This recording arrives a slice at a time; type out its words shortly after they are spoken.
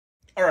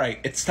Alright,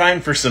 it's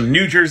time for some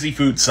New Jersey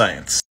food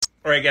science.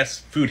 Or I guess,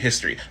 food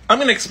history. I'm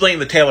going to explain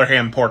the Taylor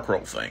ham pork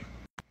roll thing.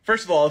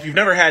 First of all, if you've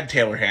never had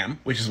Taylor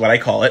ham, which is what I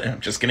call it, and I'm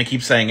just going to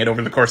keep saying it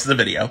over the course of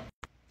the video,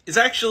 is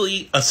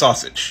actually a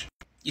sausage.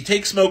 You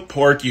take smoked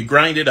pork, you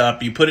grind it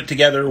up, you put it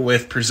together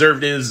with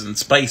preservatives and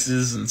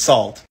spices and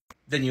salt,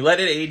 then you let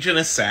it age in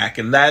a sack,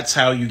 and that's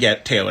how you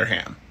get Taylor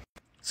ham.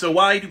 So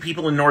why do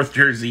people in North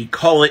Jersey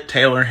call it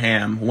Taylor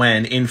ham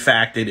when, in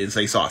fact, it is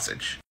a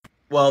sausage?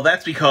 Well,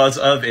 that's because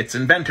of its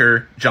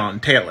inventor, John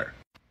Taylor.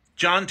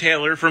 John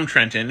Taylor from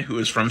Trenton, who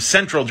is from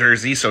Central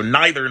Jersey, so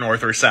neither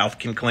North or South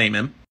can claim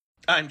him.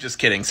 I'm just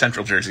kidding,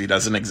 Central Jersey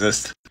doesn't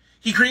exist.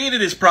 He created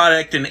his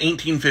product in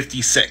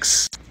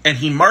 1856, and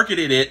he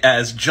marketed it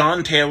as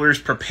John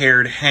Taylor's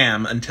Prepared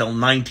Ham until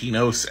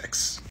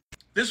 1906.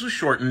 This was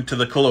shortened to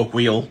the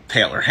colloquial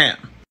Taylor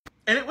ham,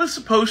 and it was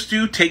supposed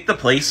to take the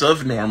place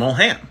of normal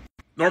ham.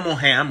 Normal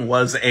ham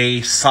was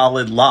a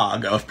solid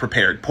log of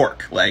prepared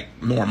pork, like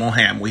normal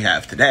ham we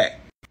have today.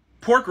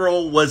 Pork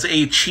roll was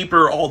a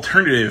cheaper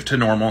alternative to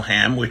normal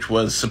ham, which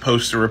was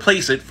supposed to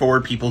replace it for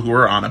people who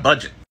were on a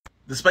budget.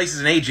 The spices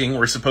and aging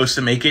were supposed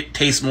to make it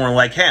taste more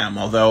like ham,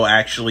 although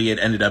actually it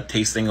ended up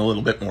tasting a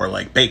little bit more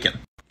like bacon.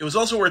 It was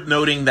also worth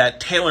noting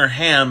that Taylor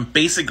ham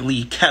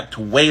basically kept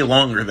way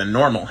longer than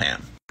normal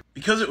ham.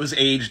 Because it was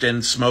aged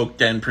and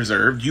smoked and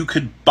preserved, you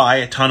could buy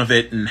a ton of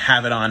it and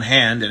have it on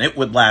hand, and it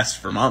would last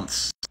for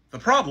months. The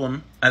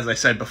problem, as I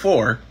said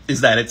before,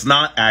 is that it's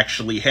not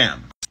actually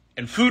ham.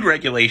 And food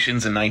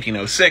regulations in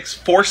 1906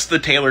 forced the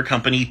Taylor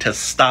Company to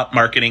stop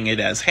marketing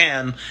it as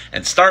ham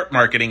and start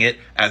marketing it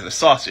as a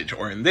sausage,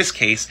 or in this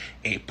case,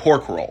 a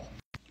pork roll.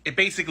 It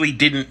basically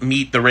didn't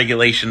meet the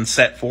regulations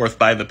set forth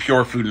by the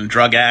Pure Food and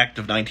Drug Act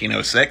of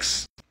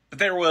 1906, but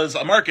there was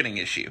a marketing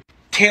issue.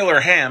 Taylor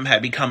ham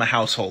had become a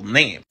household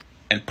name,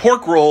 and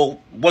pork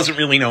roll wasn't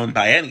really known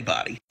by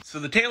anybody. So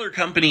the Taylor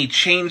Company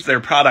changed their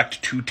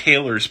product to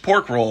Taylor's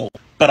pork roll,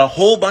 but a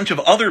whole bunch of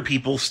other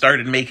people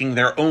started making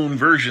their own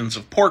versions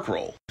of pork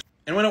roll.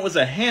 And when it was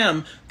a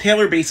ham,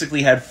 Taylor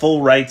basically had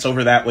full rights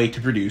over that way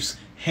to produce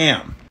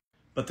ham.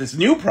 But this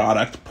new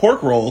product,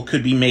 pork roll,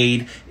 could be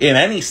made in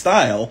any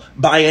style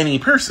by any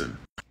person.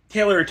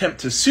 Taylor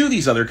attempted to sue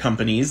these other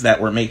companies that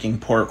were making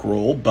pork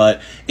roll,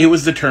 but it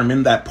was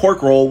determined that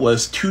pork roll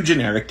was too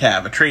generic to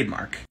have a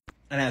trademark.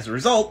 And as a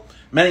result,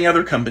 many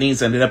other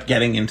companies ended up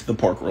getting into the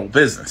pork roll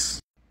business.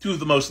 Two of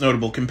the most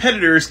notable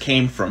competitors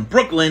came from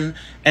Brooklyn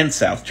and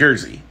South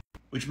Jersey,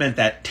 which meant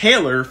that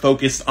Taylor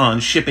focused on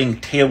shipping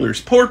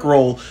Taylor's pork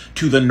roll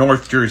to the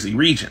North Jersey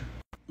region.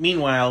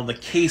 Meanwhile, the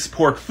Case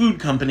Pork Food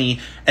Company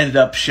ended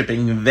up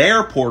shipping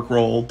their pork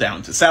roll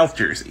down to South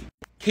Jersey.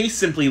 Case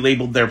simply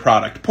labeled their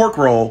product pork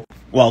roll,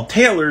 while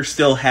Taylor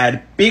still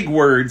had big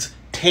words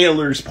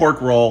Taylor's pork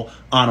roll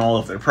on all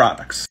of their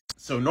products.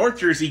 So North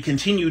Jersey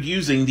continued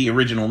using the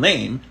original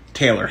name,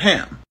 Taylor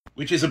ham,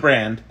 which is a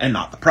brand and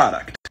not the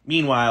product.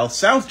 Meanwhile,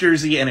 South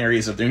Jersey and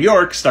areas of New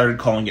York started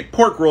calling it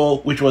pork roll,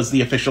 which was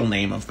the official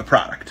name of the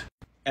product.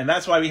 And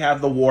that's why we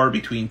have the war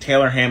between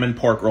Taylor ham and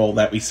pork roll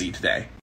that we see today.